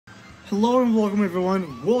Hello and welcome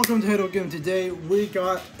everyone. Welcome to Halo Game. Today we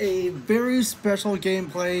got a very special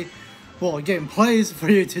gameplays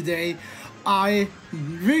for you today. I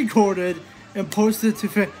recorded and posted to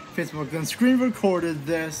Facebook, then screen recorded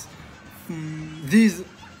these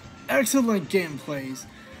excellent gameplays.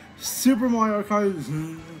 Super Mario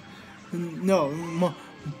Kart,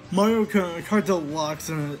 Mario Kart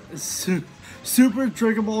Deluxe, Super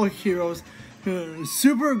Dragon Ball Heroes,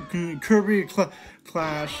 Super Kirby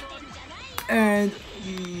Clash, and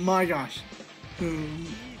my gosh,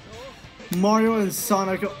 Mario and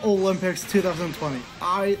Sonic Olympics 2020.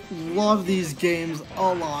 I love these games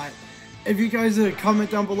a lot. If you guys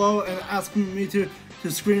comment down below and ask me to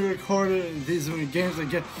screen record these games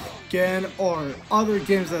again or other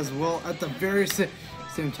games as well at the very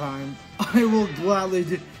same time, I will gladly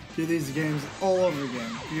do these games all over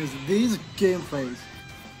again, because these gameplays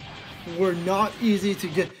were not easy to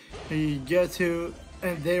get to,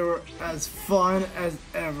 and they were as fun as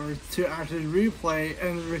ever to actually replay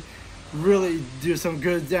and really do some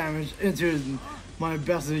good damage into my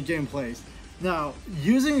best gameplays. Now,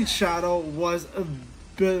 using Shadow was a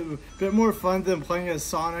bit more fun than playing as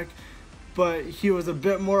Sonic, but he was a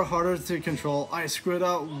bit more harder to control. I screwed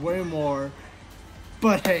up way more,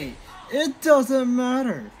 but hey, it doesn't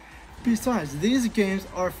matter. Besides, these games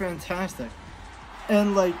are fantastic.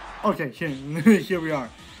 And okay, here we are.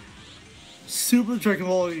 Super Dragon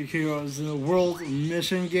Ball Heroes, the World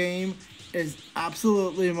Mission game, is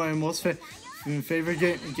absolutely my most favorite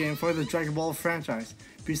game for the Dragon Ball franchise,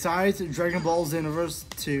 besides Dragon Ball Xenoverse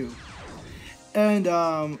 2. And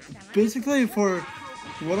basically, for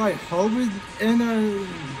what I hope in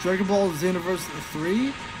Dragon Ball Xenoverse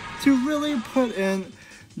 3, to really put in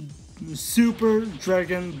Super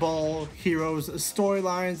Dragon Ball Heroes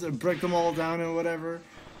storylines and break them all down and whatever.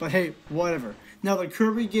 But hey, whatever. Now the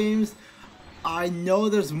Kirby games, I know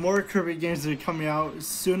there's more Kirby games that are coming out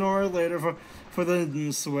sooner or later for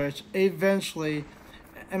the Switch eventually,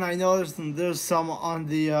 and I know there's some on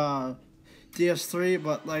the DS3,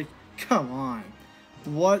 but come on,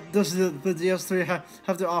 what does the DS3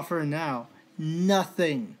 have to offer now?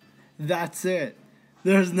 Nothing. That's it.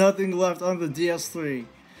 There's nothing left on the DS3.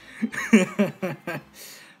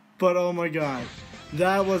 But oh my god,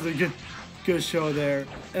 that was a good show there.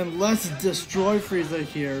 And let's destroy Frieza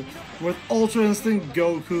here with Ultra Instinct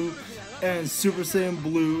Goku and Super Saiyan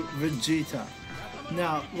Blue Vegeta.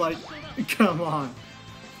 Now, come on,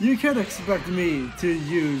 you can't expect me to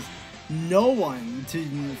use no one to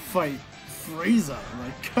fight Frieza.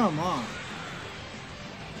 Come on.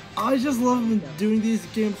 I just love doing these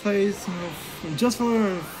gameplays, just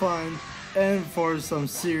for fun and for some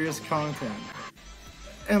serious content.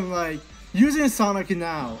 And using Sonic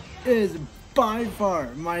now is by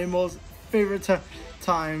far my most favorite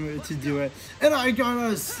time to do it. And I got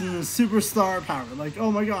a super star power.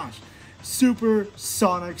 Oh my gosh, Super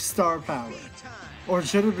Sonic Star Power. Or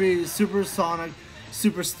should it be Super Sonic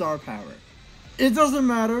Super Star Power? It doesn't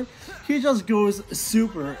matter. He just goes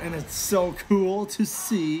super, and it's so cool to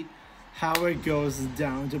see how it goes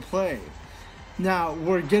down to play. Now,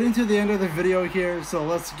 we're getting to the end of the video here, so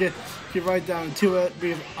let's get right down to it,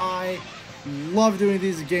 because I love doing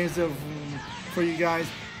these games for you guys.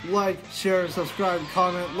 Like, share, subscribe,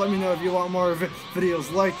 comment. Let me know if you want more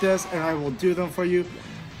videos like this, and I will do them for you.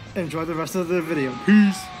 Enjoy the rest of the video.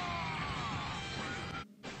 Peace!